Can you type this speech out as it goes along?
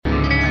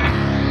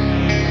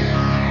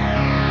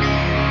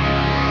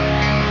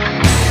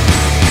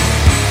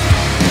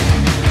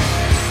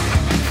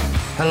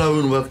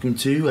Hello and welcome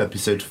to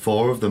episode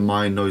 4 of the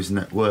Mind Noise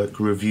Network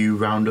Review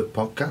Roundup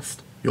podcast.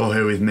 You're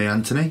here with me,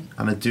 Anthony,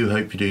 and I do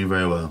hope you're doing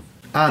very well.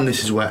 And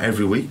this is where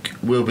every week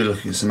we'll be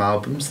looking at some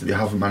albums that we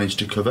haven't managed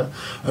to cover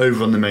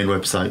over on the main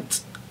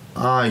website.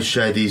 I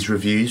share these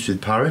reviews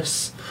with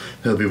Paris.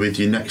 He'll be with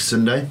you next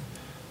Sunday,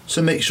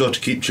 so make sure to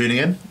keep tuning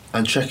in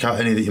and check out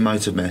any that you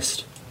might have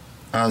missed.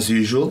 As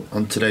usual,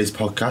 on today's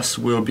podcast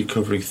we'll be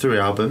covering 3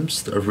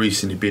 albums that have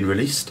recently been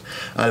released.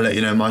 I'll let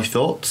you know my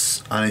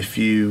thoughts, and if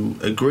you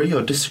agree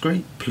or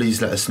disagree,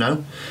 please let us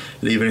know.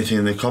 Leave anything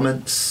in the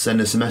comments, send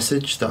us a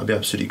message, that would be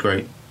absolutely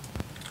great.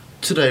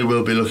 Today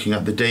we'll be looking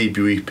at the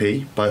debut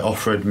EP by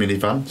Off-Road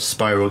Minivan,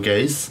 Spiral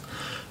Gaze,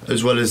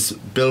 as well as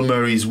Bill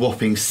Murray's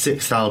whopping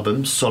 6th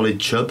album,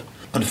 Solid Chub,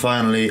 and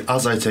finally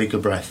As I Take a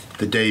Breath,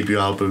 the debut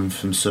album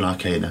from Sun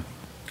Arcana.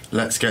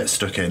 Let's get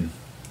stuck in.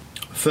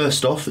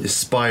 First off is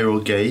Spiral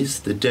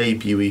Gaze, the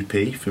debut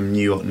EP from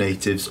New York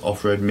natives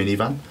Off-Road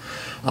Minivan.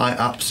 I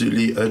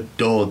absolutely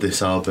adored this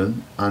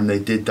album, and they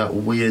did that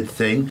weird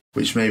thing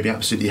which made me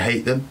absolutely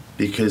hate them,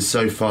 because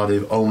so far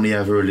they've only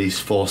ever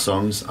released 4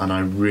 songs and I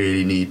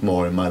really need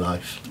more in my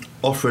life.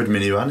 Off-Road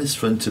Minivan is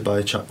fronted by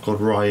a chap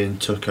called Ryan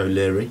Tuck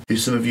O'Leary, who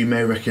some of you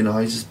may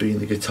recognise as being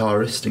the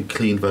guitarist and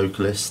clean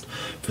vocalist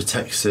for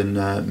Texan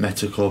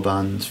metalcore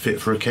band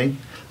Fit for a King.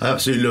 I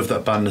absolutely love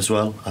that band as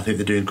well. I think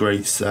they're doing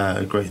great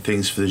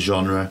things for the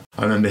genre.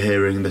 I remember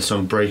hearing the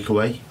song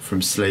Breakaway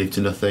from Slave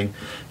to Nothing,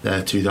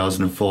 their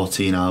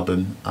 2014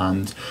 album,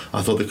 and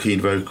I thought the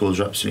clean vocals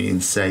were absolutely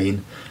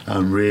insane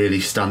and really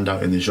stand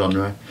out in the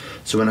genre.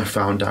 So when I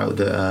found out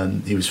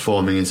that he was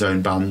forming his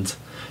own band,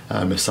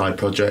 a side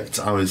project,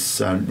 I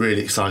was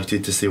really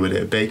excited to see what it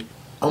would be.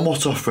 And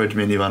what Off-Road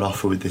Minivan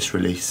offer with this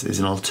release is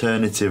an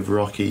alternative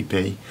rock EP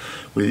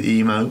with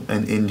emo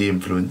and indie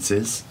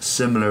influences,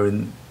 similar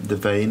in the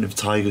vein of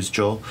Tiger's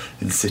Jaw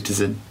and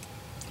Citizen.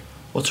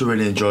 What I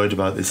really enjoyed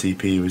about this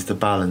EP was the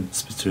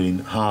balance between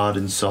hard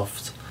and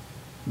soft,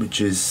 which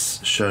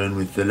is shown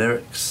with the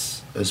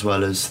lyrics as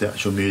well as the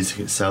actual music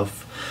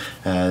itself.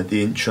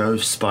 The intro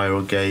of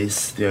Spiral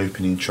Gaze, the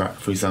opening track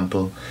for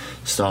example,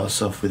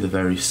 starts off with a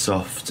very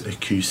soft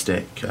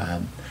acoustic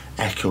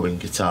echoing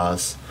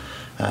guitars.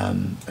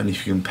 And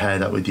if you compare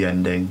that with the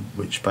ending,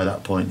 which by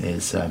that point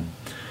is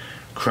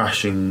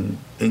crashing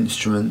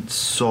instruments,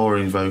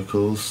 soaring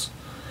vocals,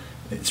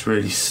 it's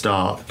really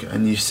stark,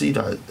 and you see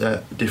that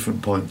at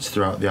different points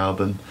throughout the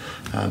album.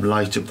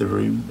 Light Up the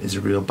Room is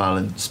a real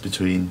balance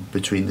between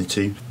the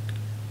two.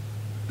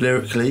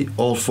 Lyrically,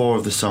 all 4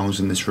 of the songs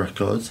in this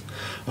record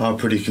are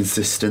pretty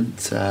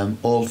consistent,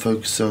 all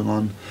focusing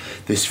on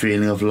this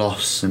feeling of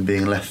loss and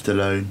being left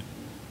alone.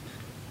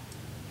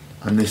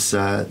 And this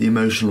the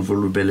emotional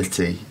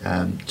vulnerability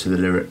to the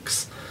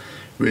lyrics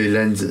really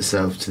lends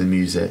itself to the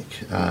music.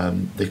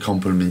 They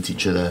complement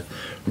each other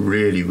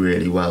really,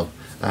 really well.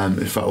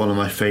 In fact, one of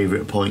my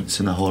favourite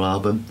points in the whole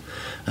album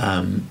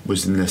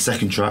was in the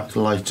second track,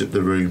 Light Up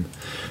the Room.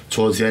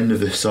 Towards the end of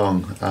the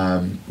song,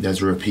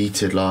 there's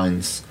repeated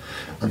lines,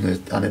 and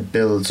it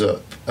builds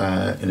up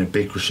in a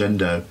big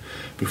crescendo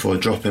before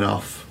dropping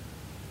off,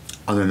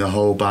 and then the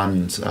whole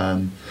band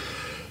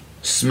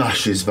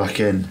smashes back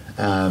in,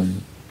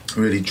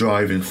 really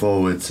driving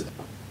forward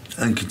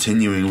and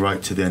continuing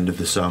right to the end of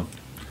the song.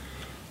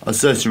 I'd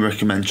certainly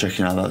recommend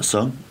checking out that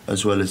song,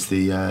 as well as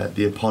the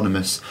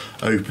eponymous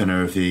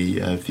opener of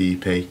the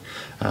EP,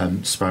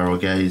 Spiral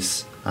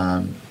Gaze.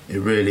 It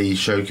really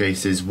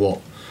showcases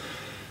what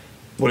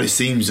it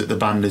seems that the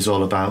band is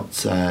all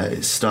about.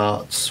 It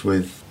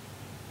starting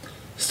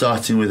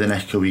with an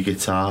echoey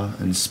guitar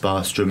and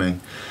sparse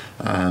drumming.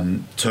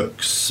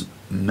 Tuck's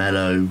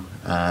mellow,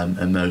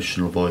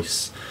 emotional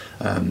voice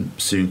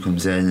soon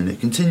comes in, and it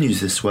continues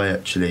this way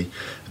actually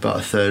about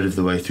a third of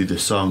the way through the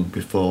song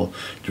before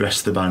the rest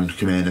of the band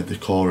come in at the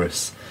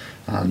chorus.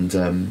 And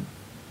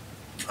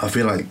I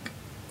feel like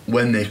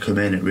when they come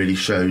in, it really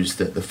shows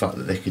that the fact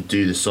that they could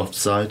do the soft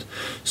side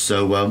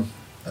so well,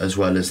 as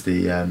well as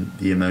the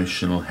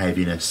emotional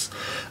heaviness.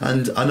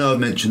 And I know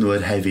I've mentioned the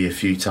word heavy a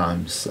few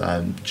times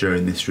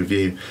during this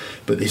review,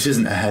 but this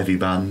isn't a heavy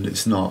band.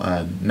 It's not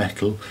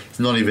metal, it's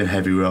not even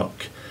heavy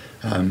rock.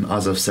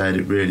 As I've said,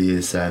 it really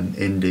is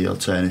indie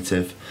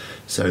alternative,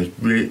 so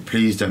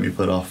please don't be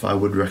put off. I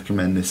would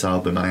recommend this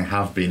album. I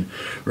have been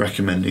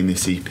recommending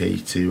this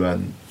EP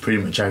to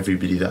pretty much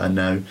everybody that I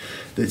know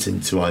that's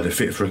into either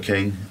Fit for a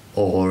King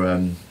or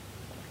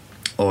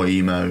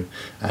emo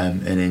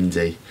and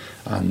indie,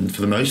 and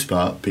for the most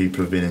part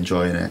people have been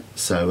enjoying it,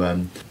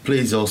 so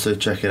please also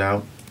check it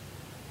out.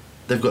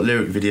 They've got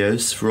lyric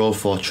videos for all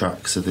 4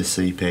 tracks of this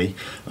EP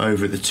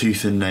over at the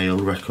Tooth and Nail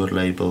record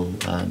label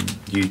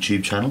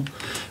YouTube channel,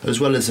 as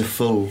well as a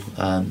full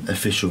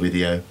official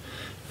video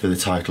for the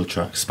title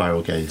track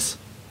Spiral Gaze.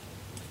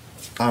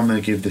 I'm going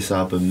to give this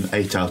album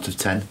 8 out of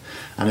 10,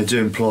 and I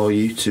do implore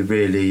you to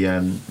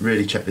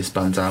really check this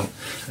band out,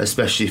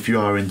 especially if you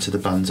are into the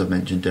bands I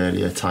mentioned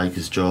earlier,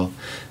 Tiger's Jaw,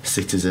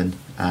 Citizen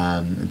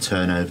and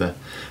Turnover.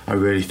 I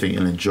really think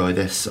you'll enjoy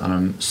this, and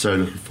I'm so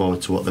looking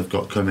forward to what they've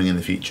got coming in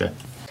the future.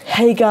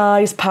 Hey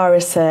guys,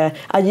 Paris here,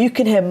 and you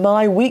can hear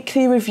my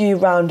weekly review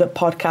roundup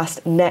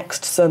podcast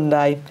next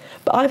Sunday.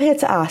 But I'm here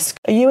to ask,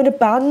 are you in a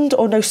band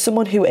or know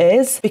someone who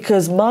is?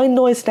 Because Mind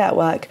Noise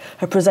Network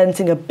are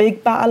presenting a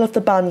big Battle of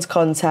the Bands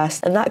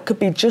contest, and that could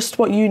be just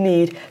what you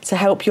need to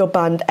help your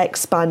band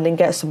expand and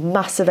get some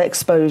massive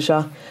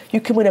exposure.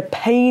 You can win a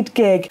paid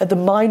gig at the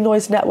Mind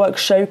Noise Network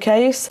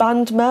showcase,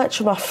 band merch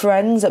from our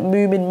friends at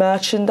Moomin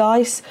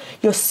Merchandise,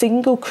 your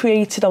single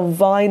created on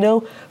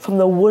vinyl from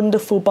the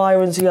wonderful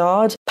Byron's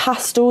Yard,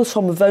 pastels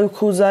from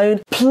Vocal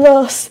Zone,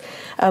 plus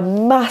a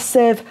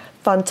massive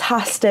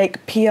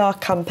fantastic PR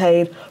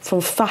campaign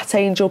from Fat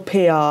Angel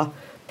PR,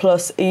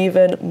 plus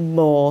even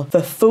more.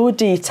 For full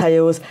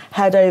details,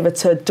 head over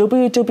to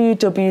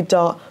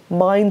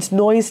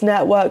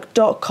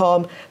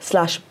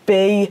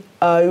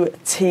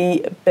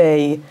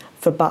www.mindnoisenetwork.com/BOTB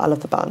for Battle of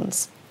the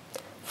Bands.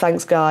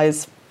 Thanks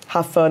guys,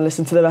 have fun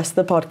listening to the rest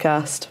of the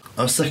podcast.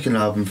 Our second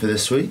album for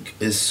this week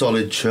is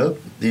Solid Chub,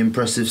 the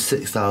impressive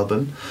sixth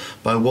album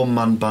by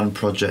one-man band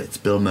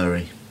project Bill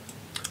Murray.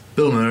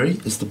 Bill Murray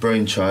is the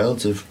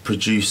brainchild of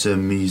producer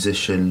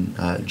musician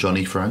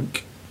Johnny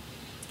Frank.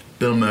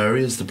 Bill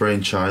Murray is the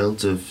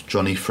brainchild of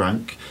Johnny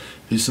Frank,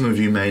 who some of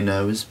you may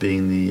know as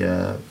being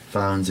the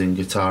founding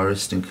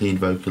guitarist and clean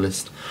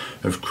vocalist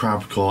of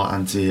crabcore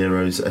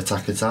anti-heroes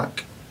Attack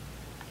Attack.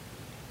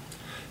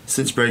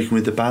 Since breaking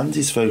with the band,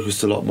 he's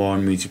focused a lot more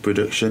on music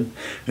production.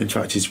 In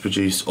fact, he's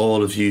produced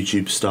all of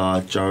YouTube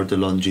star Jared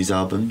DeLonge's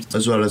albums,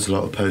 as well as a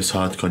lot of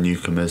post-hardcore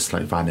newcomers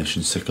like Vanish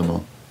and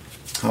Sycamore.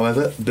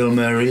 However, Bill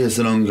Murray is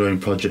an ongoing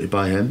project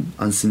by him,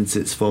 and since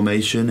its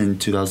formation in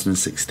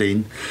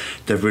 2016,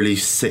 they've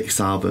released 6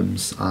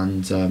 albums,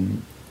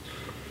 and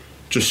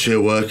just sheer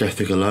work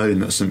ethic alone,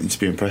 that's something to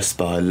be impressed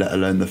by, let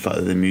alone the fact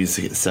that the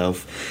music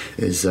itself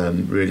is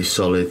really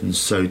solid and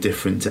so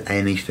different to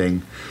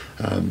anything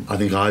I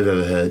think I've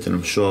ever heard, and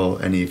I'm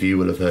sure any of you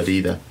will have heard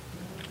either.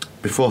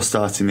 Before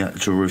starting the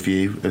actual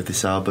review of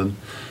this album,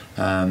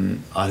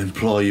 I'd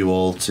implore you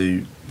all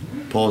to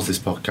pause this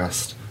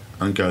podcast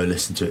and go and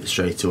listen to it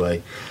straight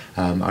away.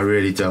 I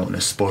really don't want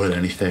to spoil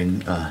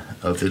anything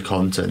of the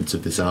content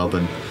of this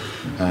album,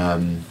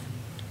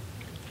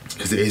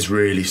 because it is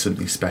really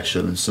something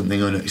special and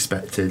something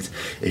unexpected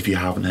if you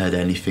haven't heard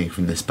anything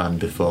from this band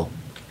before.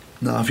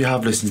 Now, if you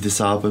have listened to this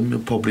album,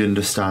 you'll probably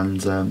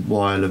understand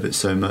why I love it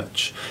so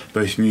much,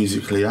 both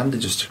musically and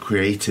just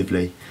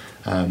creatively.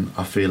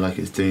 I feel like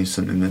it's doing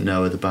something that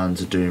no other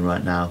bands are doing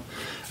right now.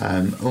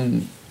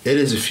 It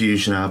is a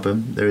fusion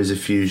album. There is a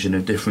fusion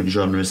of different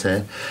genres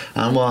here,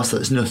 and whilst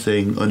that's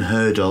nothing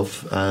unheard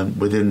of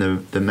within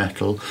the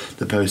metal,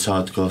 the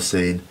post-hardcore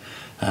scene,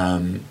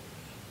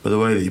 but the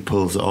way that he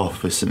pulls it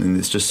off is something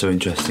that's just so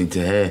interesting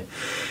to hear.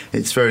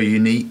 It's very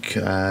unique,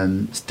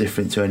 it's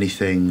different to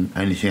anything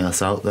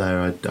else out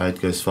there, I'd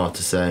go as far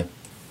to say.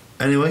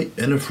 Anyway,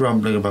 enough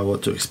rambling about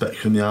what to expect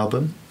from the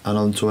album, and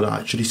on to what it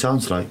actually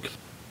sounds like.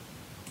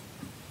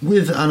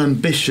 With an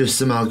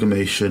ambitious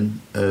amalgamation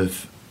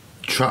of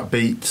trap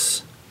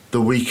beats, The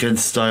Weeknd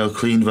style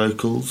clean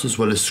vocals, as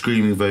well as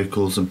screaming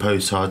vocals and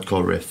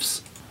post-hardcore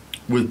riffs,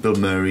 with Bill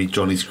Murray,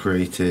 Johnny's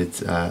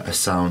created a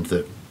sound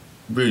that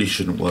really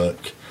shouldn't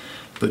work.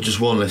 But just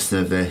one listen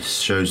of this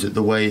shows that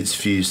the way it's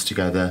fused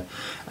together,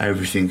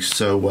 everything's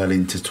so well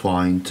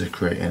intertwined to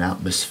create an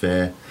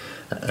atmosphere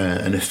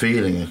and a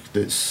feeling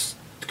that's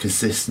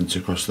consistent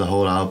across the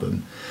whole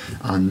album,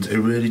 and it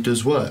really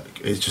does work.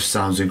 It just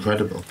sounds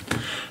incredible.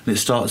 And it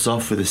starts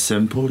off with a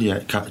simple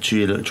yet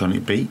catchy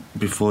electronic beat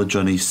before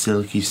Johnny's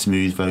silky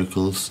smooth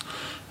vocals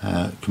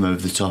come over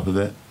the top of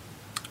it,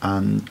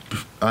 and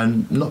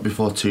not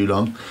before too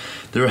long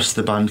the rest of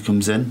the band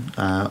comes in,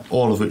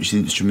 all of which the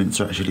instruments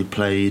are actually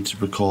played,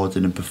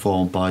 recorded and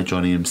performed by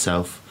Johnny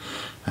himself.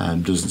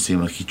 Doesn't seem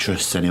like he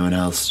trusts anyone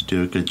else to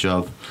do a good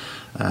job.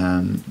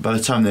 By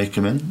the time they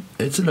come in,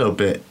 it's a little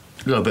bit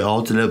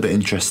odd, a little bit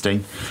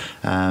interesting,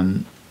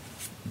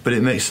 but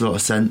it makes a lot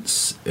of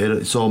sense.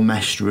 It's all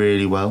meshed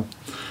really well,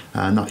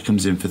 and that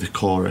comes in for the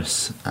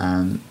chorus,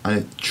 and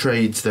it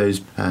trades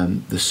those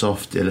the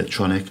soft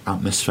electronic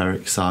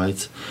atmospheric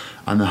side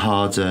and the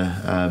harder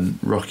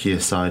rockier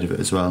side of it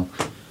as well.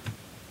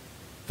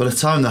 By the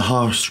time the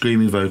harsh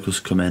screaming vocals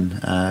come in,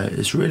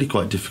 it's really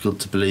quite difficult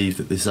to believe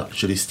that this is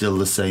actually still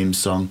the same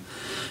song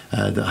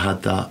that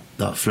had that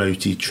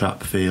floaty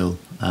trap feel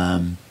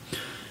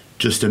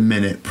just a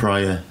minute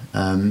prior.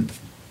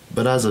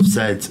 But as I've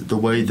said, the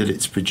way that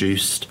it's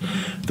produced,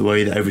 the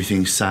way that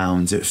everything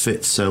sounds, it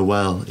fits so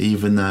well.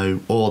 Even though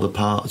all the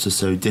parts are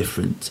so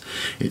different,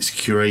 it's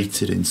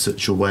curated in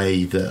such a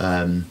way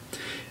that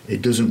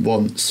it doesn't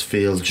once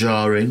feel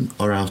jarring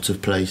or out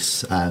of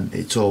place.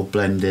 It's all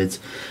blended,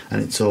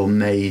 and it's all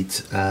made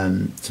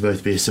to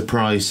both be a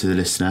surprise to the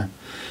listener,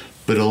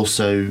 but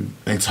also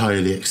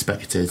entirely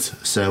expected.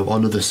 So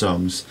on other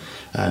songs,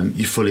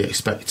 you're fully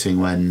expecting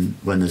when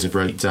there's a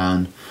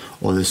breakdown,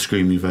 or there's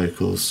screaming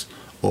vocals,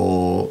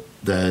 or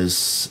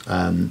there's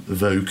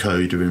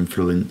vocoder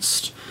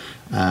influenced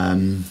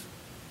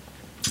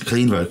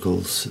clean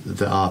vocals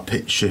that are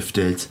pitch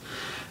shifted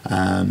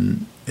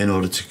in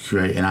order to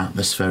create an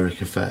atmospheric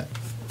effect.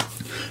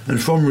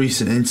 And from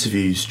recent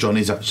interviews,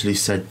 Johnny's actually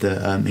said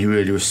that he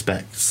really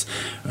respects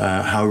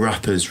how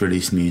rappers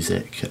release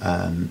music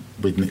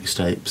with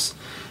mixtapes,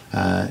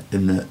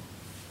 in that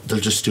they'll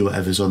just do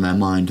whatever's on their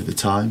mind at the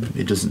time.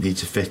 It doesn't need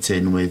to fit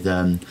in with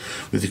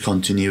the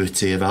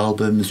continuity of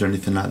albums or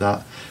anything like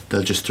that.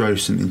 They'll just throw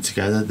something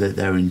together that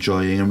they're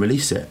enjoying and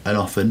release it. And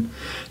often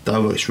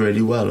that works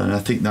really well. And I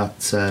think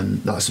that's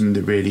something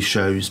that really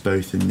shows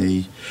both in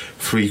the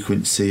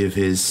frequency of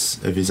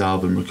his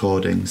album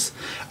recordings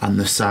and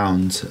the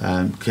sound.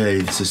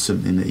 Clearly, this is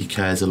something that he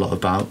cares a lot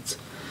about.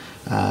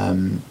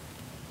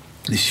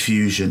 This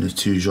fusion of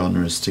two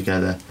genres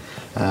together.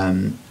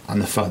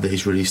 And the fact that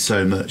he's released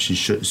so much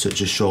in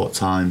such a short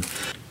time,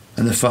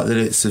 and the fact that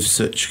it's of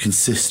such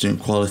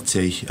consistent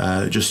quality,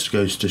 just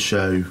goes to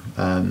show,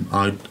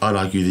 I'd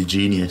argue, the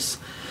genius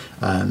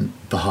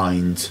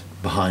behind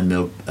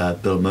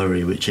Bill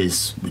Murray, which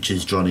is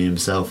Johnny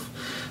himself.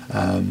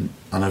 And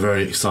I'm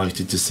very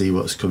excited to see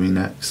what's coming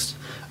next.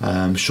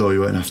 I'm sure you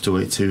won't have to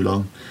wait too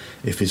long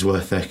if his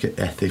work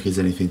ethic is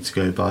anything to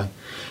go by.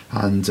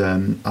 And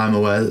I'm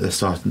aware that they're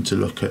starting to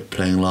look at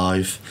playing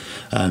live,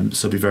 so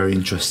it'll be very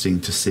interesting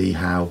to see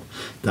how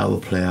that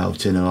will play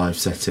out in a live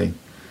setting.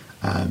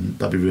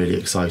 That'll be really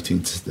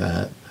exciting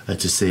to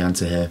see and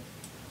to hear.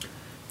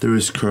 There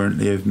is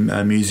currently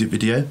a music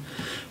video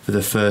for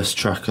the first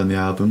track on the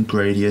album,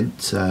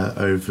 Gradient,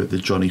 over at the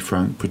Johnny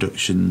Frank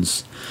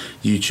Productions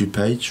YouTube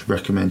page.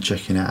 Recommend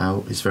checking it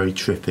out. It's very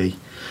trippy.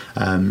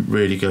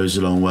 Really goes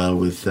along well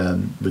with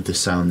the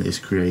sound that is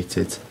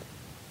created.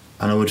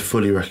 And I would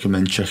fully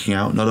recommend checking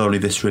out not only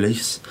this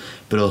release,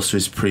 but also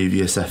his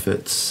previous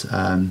efforts.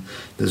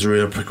 There's a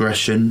real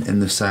progression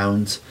in the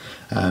sound,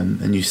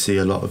 and you see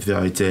a lot of the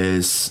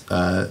ideas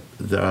that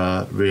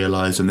are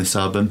realised on this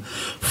album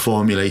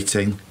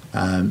formulating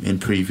in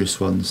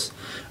previous ones.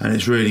 And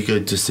it's really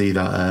good to see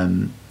that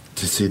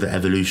the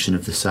evolution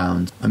of the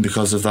sound. And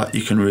because of that,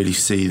 you can really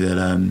see that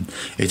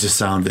it's a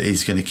sound that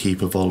is going to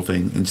keep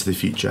evolving into the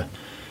future.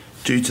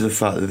 Due to the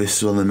fact that this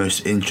is one of the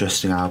most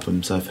interesting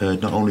albums I've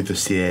heard, not only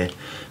this year,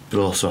 but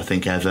also I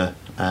think ever.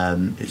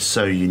 It's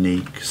so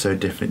unique, so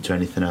different to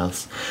anything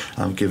else.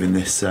 I'm giving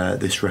this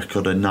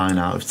record a 9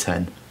 out of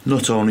 10.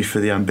 Not only for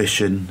the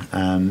ambition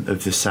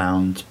of the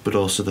sound, but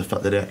also the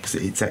fact that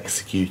it's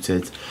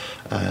executed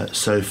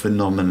so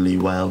phenomenally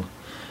well,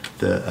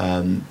 that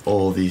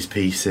all these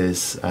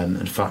pieces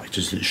and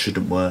factors that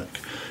shouldn't work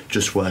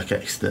just work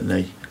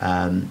excellently.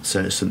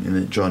 So it's something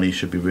that Johnny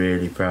should be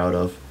really proud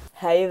of.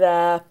 Hey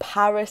there,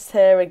 Paris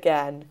here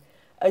again.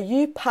 Are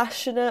you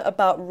passionate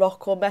about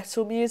rock or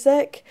metal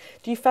music?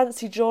 Do you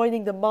fancy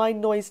joining the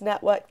Mind Noise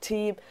Network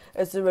team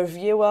as a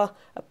reviewer,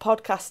 a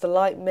podcaster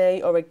like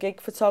me, or a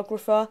gig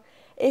photographer?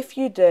 If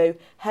you do,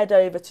 head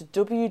over to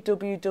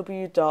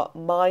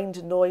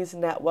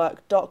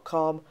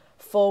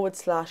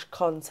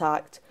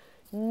www.mindnoisenetwork.com/contact.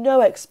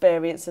 No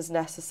experience is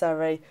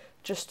necessary,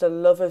 just a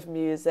love of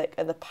music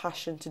and the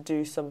passion to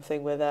do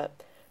something with it.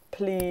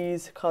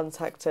 Please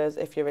contact us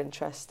if you're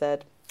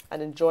interested,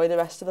 and enjoy the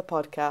rest of the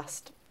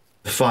podcast.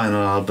 The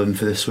final album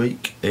for this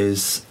week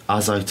is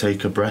As I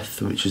Take a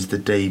Breath, which is the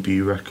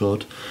debut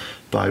record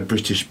by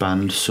British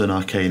band Sun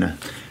Arcana.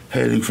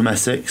 Hailing from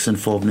Essex and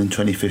formed in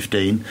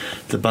 2015,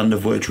 the band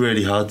have worked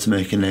really hard to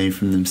make a name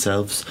for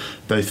themselves,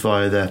 both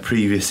via their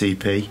previous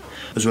EP,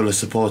 as well as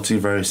supporting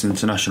various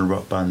international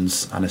rock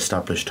bands and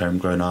established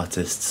homegrown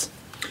artists.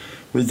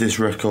 With this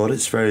record,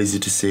 it's very easy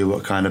to see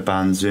what kind of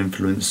bands who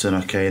influenced Sun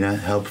Arcana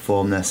help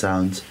form their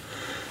sound.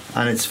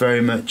 And it's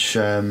very much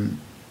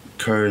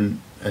current,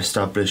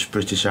 established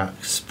British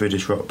acts,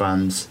 British rock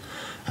bands.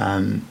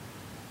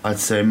 I'd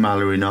say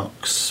Mallory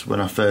Knox,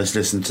 when I first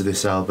listened to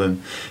this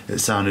album, it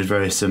sounded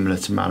very similar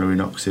to Mallory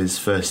Knox's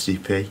first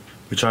EP,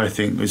 which I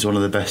think was one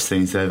of the best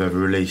things they've ever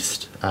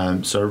released.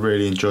 So I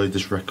really enjoyed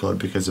this record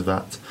because of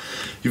that.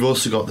 You've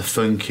also got the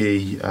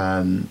funky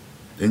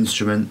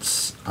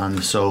instruments and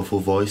the soulful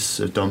voice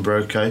of Don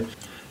Broco.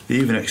 They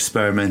even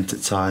experiment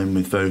at time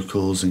with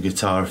vocals and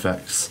guitar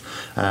effects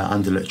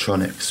and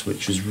electronics,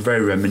 which was very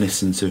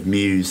reminiscent of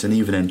Muse and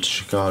even Enter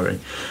Shikari,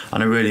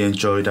 and I really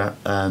enjoyed that.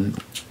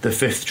 The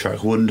fifth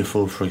track,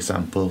 Wonderful, for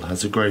example,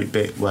 has a great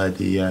bit where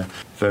the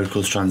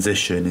vocals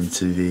transition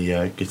into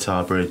the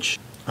guitar bridge.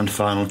 And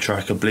final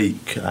track,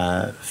 Oblique,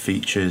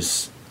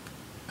 features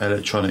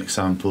electronic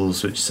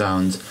samples which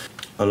sound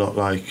a lot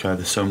like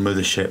the song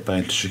Mothership by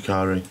Enter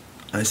Shikari.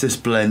 And it's this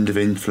blend of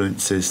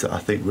influences that I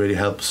think really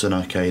helps Sun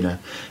Arcana.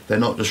 They're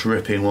not just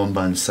ripping one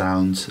band's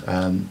sound,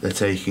 they're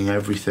taking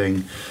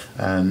everything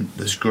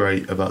that's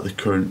great about the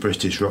current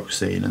British rock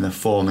scene and they're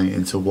forming it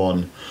into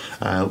one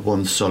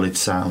solid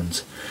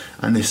sound.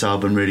 And this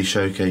album really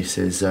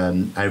showcases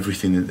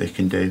everything that they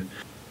can do.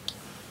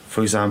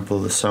 For example,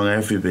 the song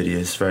Everybody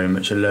is very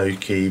much a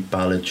low-key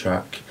ballad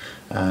track,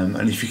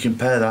 and if you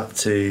compare that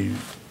to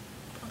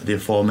the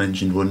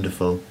aforementioned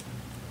Wonderful,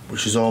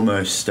 which is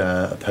almost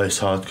a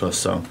post-hardcore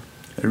song,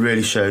 it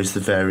really shows the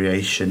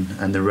variation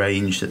and the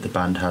range that the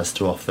band has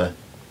to offer.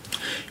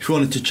 If you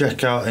wanted to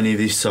check out any of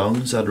these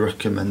songs, I'd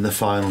recommend the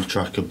final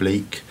track,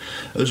 Oblique,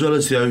 as well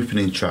as the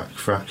opening track,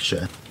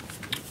 Fracture.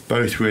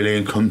 Both really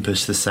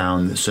encompass the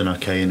sound that Sun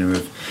Arcana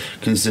have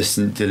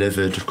consistently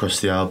delivered across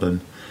the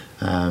album,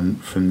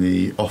 from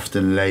the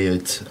often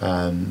layered,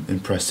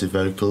 impressive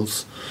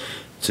vocals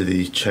to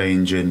the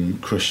change in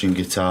crushing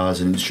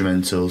guitars and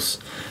instrumentals,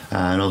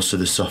 and also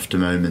the softer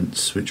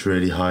moments which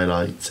really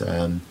highlight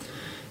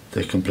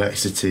the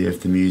complexity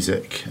of the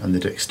music and the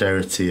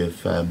dexterity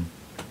of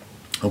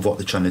what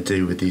they're trying to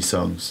do with these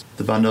songs.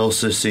 The band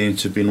also seem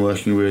to have been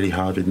working really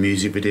hard with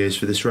music videos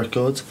for this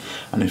record,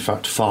 and in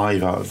fact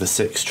 5 out of the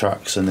 6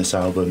 tracks on this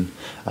album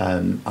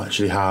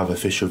actually have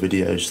official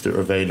videos that are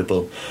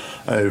available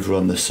over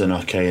on the Sun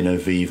Arcana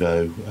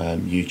Vivo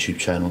YouTube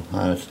channel.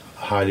 I'd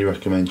highly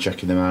recommend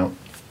checking them out.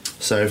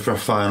 So for our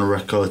final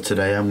record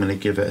today, I'm going to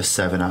give it a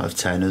 7 out of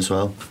 10 as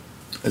well.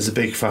 As a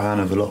big fan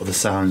of a lot of the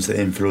sounds that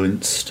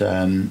influenced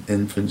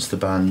the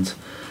band,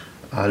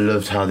 I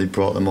loved how they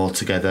brought them all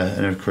together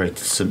and have created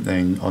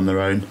something on their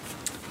own.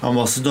 And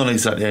whilst it's not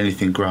exactly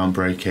anything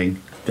groundbreaking,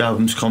 the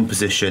album's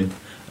composition,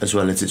 as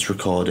well as its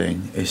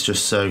recording, is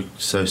just so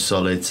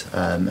solid.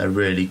 A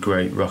really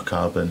great rock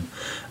album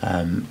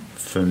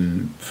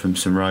from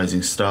some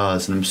rising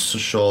stars, and I'm so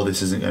sure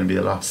this isn't going to be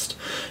the last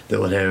that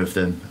we'll hear of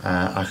them.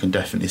 I can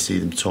definitely see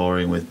them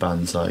touring with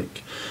bands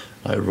like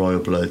Royal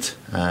Blood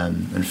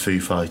and Foo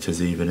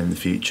Fighters even in the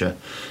future,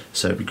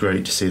 so it'd be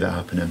great to see that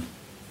happening.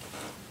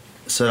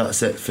 So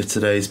that's it for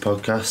today's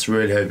podcast.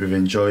 Really hope you've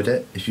enjoyed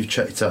it. If you've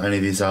checked out any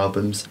of these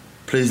albums,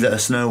 please let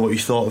us know what you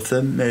thought of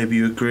them. Maybe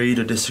you agreed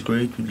or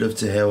disagreed. We'd love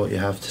to hear what you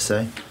have to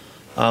say.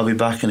 I'll be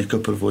back in a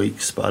couple of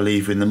weeks, but I'll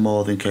leave you in the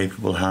more than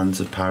capable hands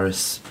of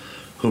Paris,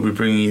 who'll be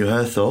bringing you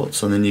her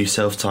thoughts on the new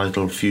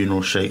self-titled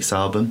Funeral Shakes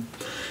album,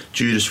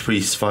 Judas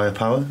Priest's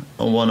Firepower,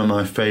 and one of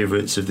my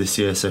favourites of this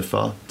year so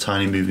far,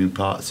 Tiny Moving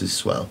Parts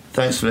as well.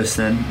 Thanks for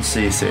listening.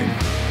 See you soon.